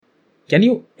can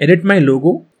you edit my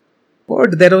logo?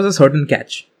 But there was a certain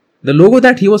catch. The logo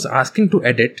that he was asking to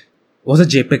edit was a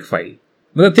JPEG file.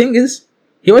 But the thing is,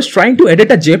 he was trying to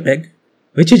edit a JPEG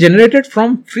which he generated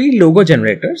from free logo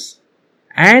generators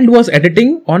and was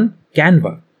editing on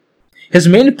Canva. His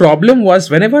main problem was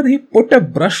whenever he put a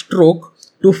brush stroke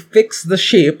to fix the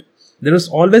shape, there was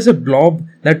always a blob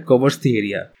that covers the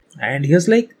area. And he was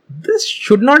like, this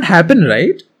should not happen,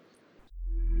 right?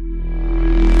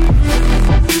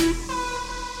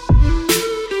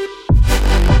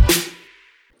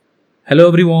 Hello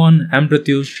everyone, I'm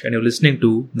Pratyush and you're listening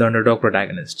to The Underdog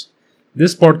Protagonist.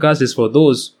 This podcast is for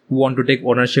those who want to take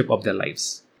ownership of their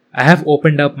lives. I have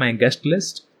opened up my guest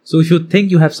list, so if you think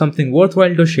you have something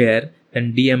worthwhile to share,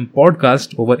 then DM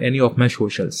podcast over any of my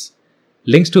socials.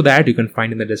 Links to that you can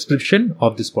find in the description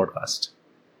of this podcast.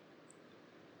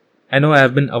 I know I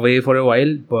have been away for a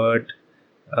while, but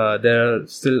there are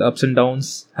still ups and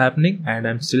downs happening and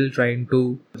I'm still trying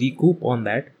to recoup on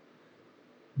that.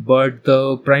 But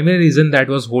the primary reason that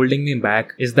was holding me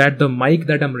back is that the mic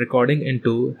that I'm recording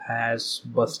into has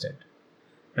busted.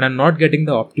 And I'm not getting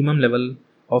the optimum level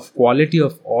of quality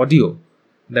of audio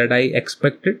that I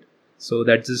expected. So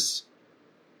that just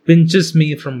pinches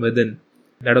me from within.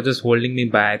 That was just holding me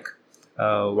back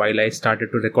while I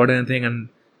started to record anything. And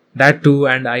that too,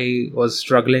 and I was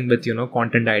struggling with,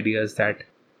 content ideas that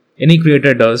any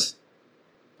creator does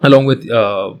along with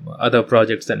other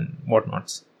projects and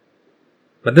whatnots.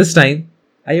 But this time,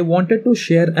 I wanted to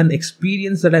share an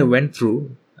experience that I went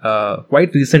through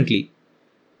quite recently.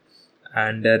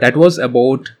 And that was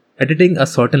about editing a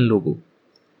certain logo.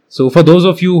 So for those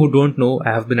of you who don't know,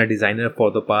 I have been a designer for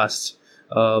the past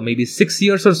maybe 6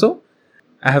 years or so.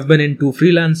 I have been into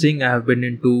freelancing, I have been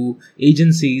into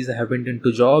agencies, I have been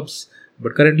into jobs.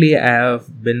 But currently I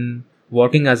have been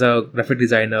working as a graphic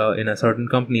designer in a certain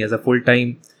company as a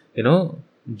full-time,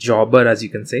 jobber, as you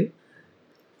can say.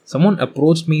 Someone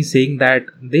approached me saying that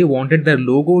they wanted their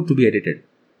logo to be edited.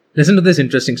 Listen to this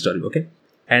interesting story, okay?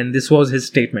 And this was his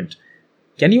statement.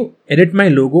 Can you edit my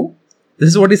logo? This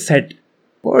is what he said.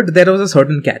 But there was a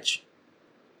certain catch.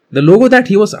 The logo that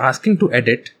he was asking to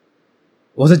edit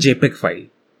was a JPEG file.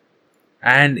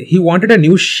 And he wanted a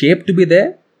new shape to be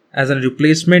there as a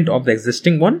replacement of the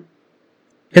existing one.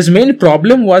 His main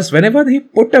problem was whenever he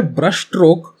put a brush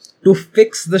stroke to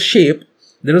fix the shape,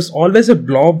 there is always a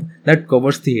blob that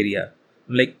covers the area.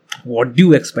 Like, what do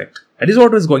you expect? That is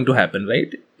what was going to happen,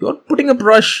 right? You're putting a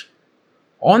brush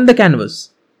on the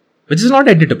canvas, which is not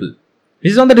editable,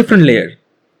 which is on the different layer.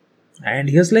 And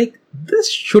he was like,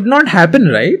 this should not happen,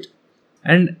 right?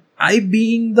 And I,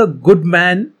 being the good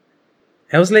man,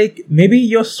 I was like, maybe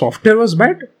your software was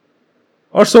bad?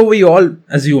 Or so we all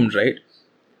assumed, right?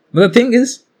 But the thing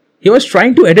is, he was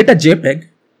trying to edit a JPEG,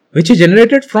 which he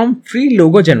generated from free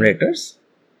logo generators,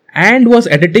 and was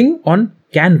editing on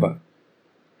Canva.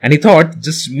 And he thought,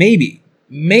 just maybe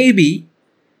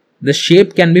the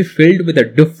shape can be filled with a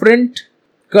different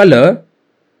color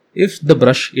if the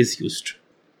brush is used.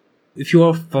 If you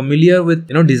are familiar with,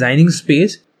 designing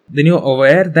space, then you're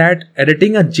aware that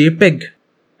editing a JPEG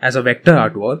as a vector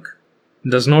artwork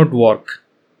does not work.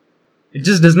 It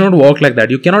just does not work like that.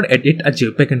 You cannot edit a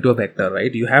JPEG into a vector,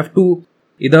 right? You have to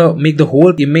either make the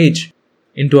whole image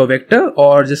into a vector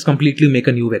or just completely make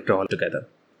a new vector altogether.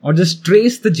 Or just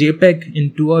trace the JPEG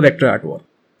into a vector artwork.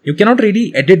 You cannot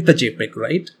really edit the JPEG,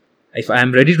 right? If I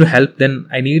am ready to help, then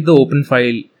I need the open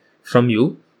file from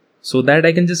you so that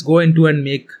I can just go into and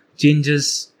make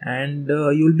changes and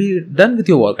you'll be done with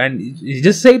your work. And you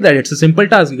just say that it's a simple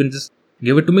task. You can just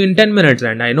give it to me in 10 minutes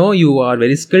and I know you are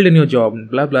very skilled in your job and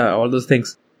blah blah, all those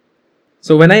things.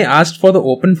 So when I asked for the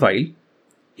open file,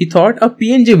 he thought a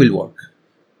PNG will work.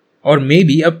 Or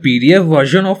maybe a PDF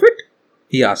version of it?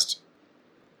 He asked.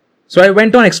 So I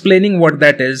went on explaining what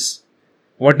that is.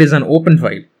 What is an open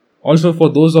file? Also, for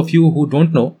those of you who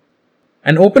don't know,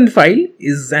 an open file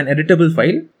is an editable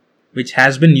file which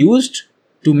has been used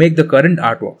to make the current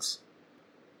artworks.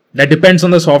 That depends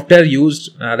on the software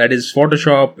used, that is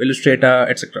Photoshop, Illustrator,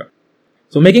 etc.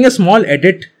 So making a small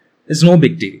edit is no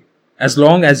big deal as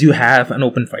long as you have an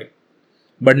open file.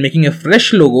 But making a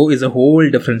fresh logo is a whole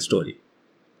different story.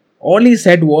 All he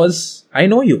said was, I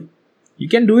know you. You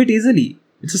can do it easily.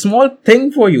 It's a small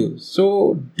thing for you.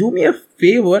 So do me a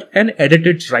favor and edit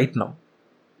it right now.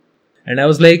 And I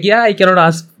was like, yeah, I cannot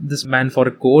ask this man for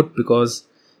a quote because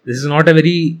this is not a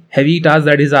very heavy task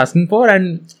that he's asking for.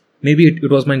 And maybe it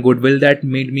was my goodwill that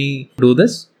made me do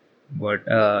this. But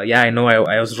I know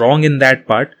I was wrong in that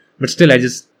part. But still, I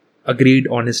just agreed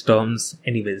on his terms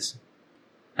anyways.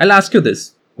 I'll ask you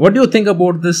this. What do you think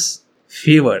about this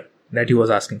favor that he was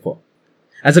asking for?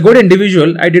 As a good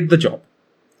individual, I did the job.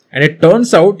 And it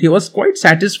turns out he was quite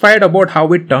satisfied about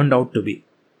how it turned out to be.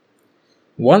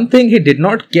 One thing he did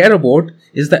not care about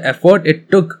is the effort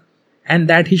it took and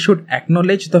that he should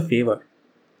acknowledge the favor.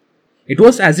 It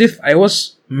was as if I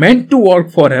was meant to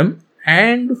work for him,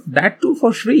 and that too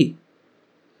for free.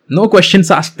 No questions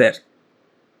asked there.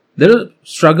 There were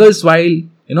struggles while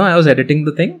I was editing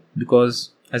the thing,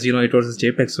 because as you know it was a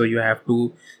JPEG, so you have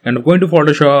to kind of go into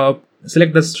Photoshop,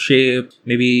 select the shape,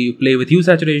 maybe play with hue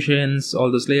saturations,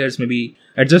 all those layers, maybe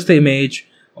adjust the image,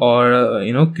 or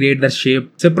create that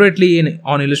shape separately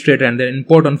on Illustrator and then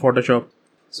import on Photoshop.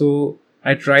 So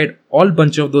I tried all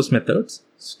bunch of those methods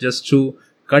just to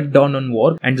cut down on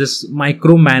work and just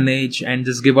micromanage and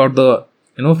just give out the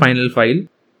final file,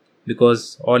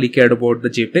 because all he cared about the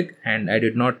JPEG, and I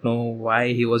did not know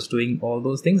why he was doing all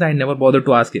those things. I never bothered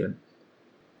to ask even.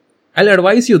 I'll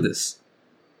advise you this.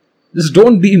 Just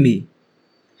don't be me.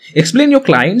 Explain your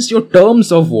clients your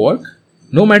terms of work,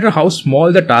 no matter how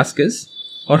small the task is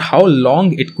or how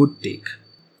long it could take.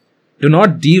 Do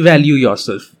not devalue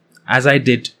yourself, as I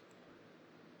did.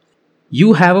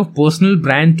 You have a personal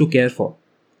brand to care for.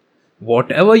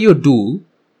 Whatever you do,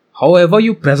 however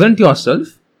you present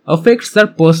yourself, affects the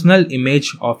personal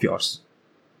image of yours.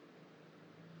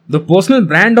 The personal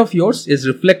brand of yours is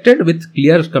reflected with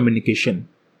clear communication.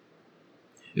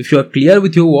 If you are clear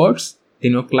with your words,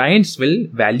 then your clients will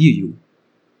value you.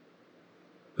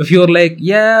 If you're like,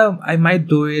 yeah, I might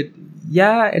do it.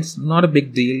 Yeah, it's not a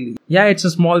big deal. Yeah, it's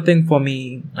a small thing for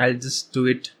me. I'll just do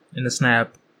it in a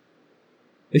snap.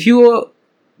 If you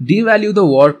devalue the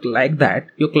work like that,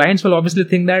 your clients will obviously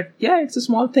think that, yeah, it's a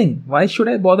small thing. Why should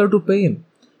I bother to pay him?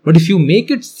 But if you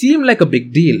make it seem like a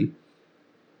big deal,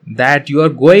 that you are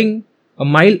going a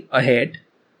mile ahead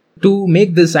to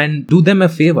make this and do them a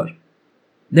favor,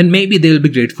 then maybe they will be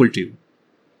grateful to you.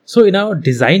 So in our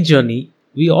design journey,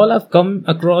 we all have come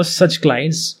across such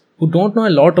clients who don't know a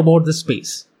lot about the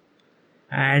space.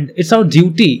 And it's our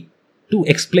duty to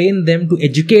explain them, to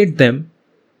educate them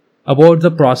about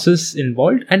the process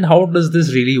involved and how does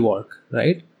this really work,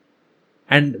 right?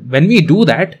 And when we do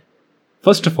that,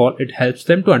 first of all, it helps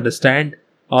them to understand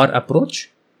our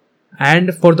approach.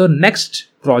 And for the next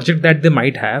project that they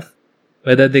might have,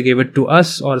 whether they give it to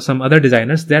us or some other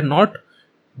designers, they're not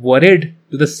worried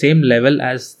to the same level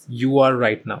as you are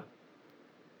right now.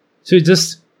 So it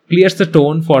just clears the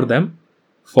tone for them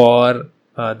for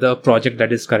the project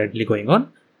that is currently going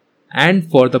on and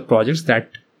for the projects that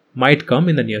might come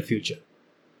in the near future.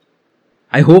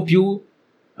 I hope you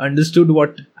understood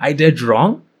what I did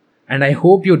wrong, and I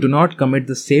hope you do not commit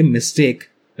the same mistake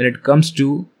when it comes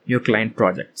to your client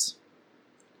projects.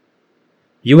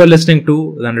 You are listening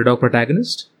to The Underdog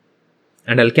Protagonist,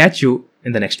 and I'll catch you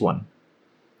in the next one.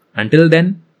 Until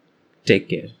then, take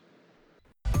care.